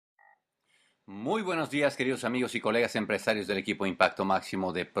Muy buenos días, queridos amigos y colegas empresarios del equipo Impacto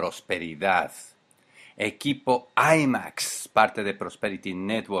Máximo de Prosperidad. Equipo IMAX, parte de Prosperity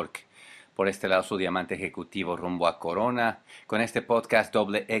Network. Por este lado, su diamante ejecutivo rumbo a Corona, con este podcast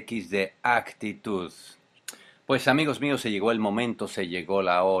doble X de actitud. Pues amigos míos, se llegó el momento, se llegó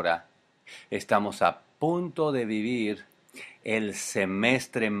la hora. Estamos a punto de vivir el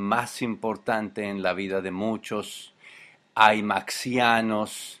semestre más importante en la vida de muchos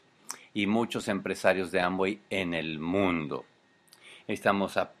IMAXianos y muchos empresarios de Amway en el mundo.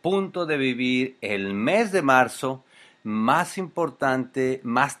 Estamos a punto de vivir el mes de marzo más importante,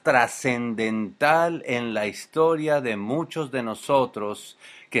 más trascendental en la historia de muchos de nosotros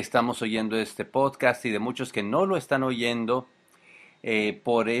que estamos oyendo este podcast y de muchos que no lo están oyendo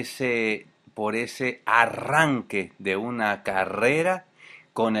por ese arranque de una carrera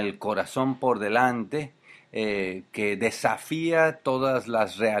con el corazón por delante, que desafía todas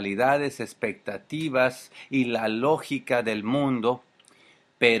las realidades, expectativas y la lógica del mundo,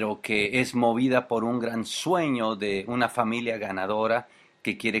 pero que es movida por un gran sueño de una familia ganadora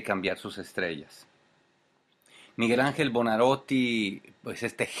que quiere cambiar sus estrellas. Miguel Ángel Buonarroti, pues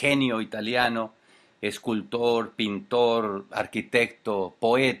este genio italiano, escultor, pintor, arquitecto,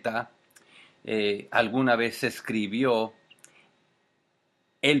 poeta, alguna vez escribió: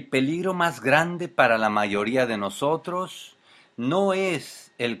 el peligro más grande para la mayoría de nosotros no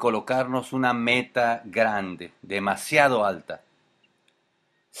es el colocarnos una meta grande, demasiado alta,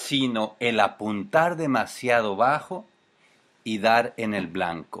 sino el apuntar demasiado bajo y dar en el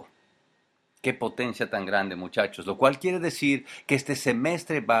blanco. Qué potencia tan grande, muchachos, lo cual quiere decir que este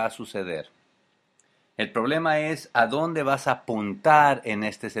semestre va a suceder. El problema es a dónde vas a apuntar en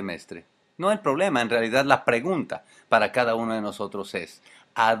este semestre. No el problema, en realidad la pregunta para cada uno de nosotros es: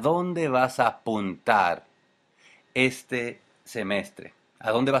 ¿a dónde vas a apuntar este semestre? ¿A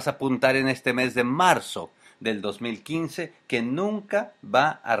dónde vas a apuntar en este mes de marzo del 2015 que nunca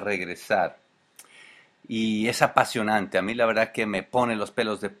va a regresar? Y es apasionante. A mí la verdad que me pone los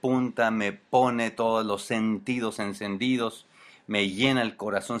pelos de punta, me pone todos los sentidos encendidos, me llena el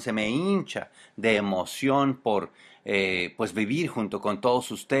corazón, se me hincha de emoción por pues vivir junto con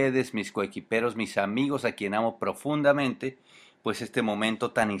todos ustedes, mis coequiperos, mis amigos, a quien amo profundamente, pues este momento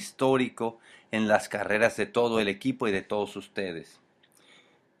tan histórico en las carreras de todo el equipo y de todos ustedes.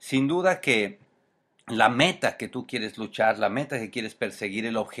 Sin duda que la meta que tú quieres luchar, la meta que quieres perseguir,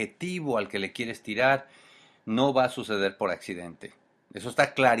 el objetivo al que le quieres tirar, no va a suceder por accidente. Eso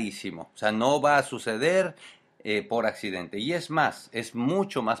está clarísimo. O sea, no va a suceder por accidente. Y es más, es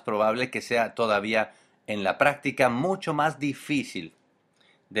mucho más probable que sea todavía en la práctica mucho más difícil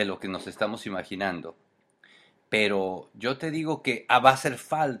de lo que nos estamos imaginando. Pero yo te digo que va a hacer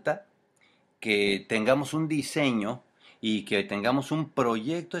falta que tengamos un diseño y que tengamos un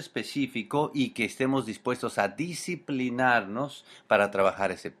proyecto específico y que estemos dispuestos a disciplinarnos para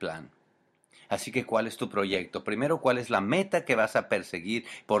trabajar ese plan. Así que, ¿cuál es tu proyecto? Primero, ¿cuál es la meta que vas a perseguir,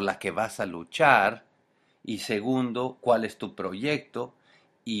 por la que vas a luchar? Y segundo, ¿cuál es tu proyecto?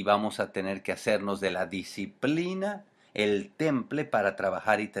 Y vamos a tener que hacernos de la disciplina el temple para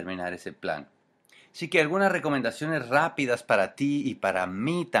trabajar y terminar ese plan. Así que algunas recomendaciones rápidas para ti y para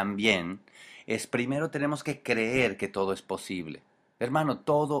mí también es: primero tenemos que creer que todo es posible. Hermano,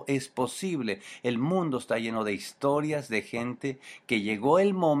 todo es posible. El mundo está lleno de historias de gente que llegó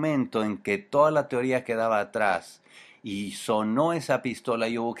el momento en que toda la teoría quedaba atrás y sonó esa pistola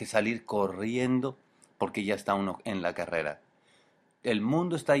y hubo que salir corriendo porque ya está uno en la carrera. El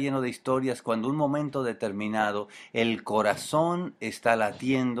mundo está lleno de historias cuando un momento determinado el corazón está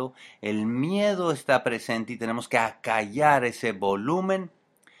latiendo, el miedo está presente y tenemos que acallar ese volumen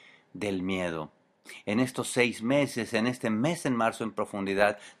del miedo. En estos 6 meses, en este mes en marzo en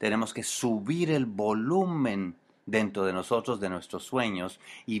profundidad, tenemos que subir el volumen dentro de nosotros de nuestros sueños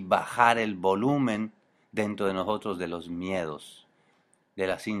y bajar el volumen dentro de nosotros de los miedos, de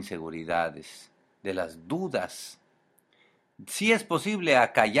las inseguridades, de las dudas. Sí es posible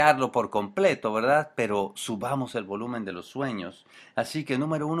acallarlo por completo, ¿verdad? Pero subamos el volumen de los sueños. Así que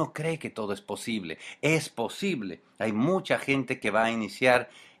número uno, cree que todo es posible. Es posible. Hay mucha gente que va a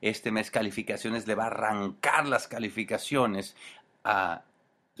iniciar este mes calificaciones, le va a arrancar las calificaciones a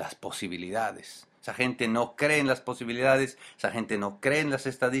las posibilidades. Esa gente no cree en las posibilidades, esa gente no cree en las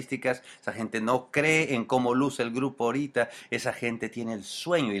estadísticas, esa gente no cree en cómo luce el grupo ahorita, esa gente tiene el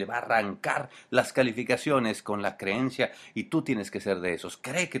sueño y le va a arrancar las calificaciones con la creencia, y tú tienes que ser de esos.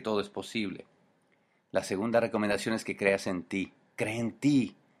 Cree que todo es posible. La segunda recomendación es que creas en ti. Cree en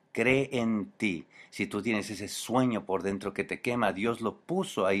ti. Cree en ti. Si tú tienes ese sueño por dentro que te quema, Dios lo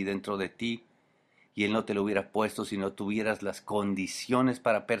puso ahí dentro de ti. y Él no te lo hubiera puesto si no tuvieras las condiciones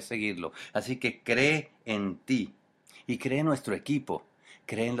para perseguirlo. Así que cree en ti y cree en nuestro equipo,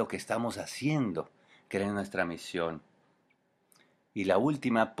 cree en lo que estamos haciendo, cree en nuestra misión. Y la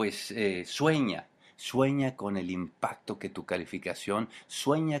última, pues sueña. Sueña con el impacto que tu calificación,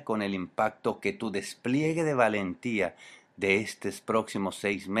 sueña con el impacto que tu despliegue de valentía de estos próximos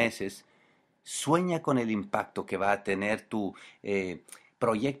 6 meses, sueña con el impacto que va a tener tu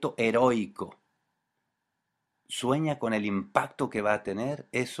proyecto heroico. Sueña con el impacto que va a tener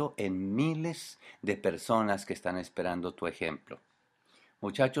eso en miles de personas que están esperando tu ejemplo.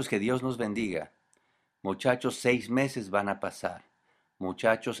 Muchachos, que Dios nos bendiga. Muchachos, 6 meses van a pasar.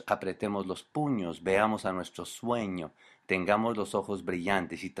 Muchachos, apretemos los puños, veamos a nuestro sueño, tengamos los ojos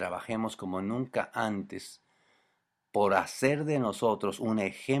brillantes y trabajemos como nunca antes por hacer de nosotros un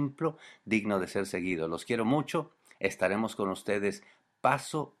ejemplo digno de ser seguido. Los quiero mucho, estaremos con ustedes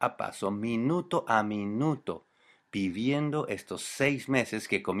paso a paso, minuto a minuto, viviendo estos 6 meses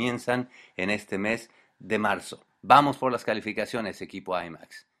que comienzan en este mes de marzo. Vamos por las calificaciones, equipo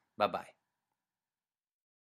IMAX. Bye bye.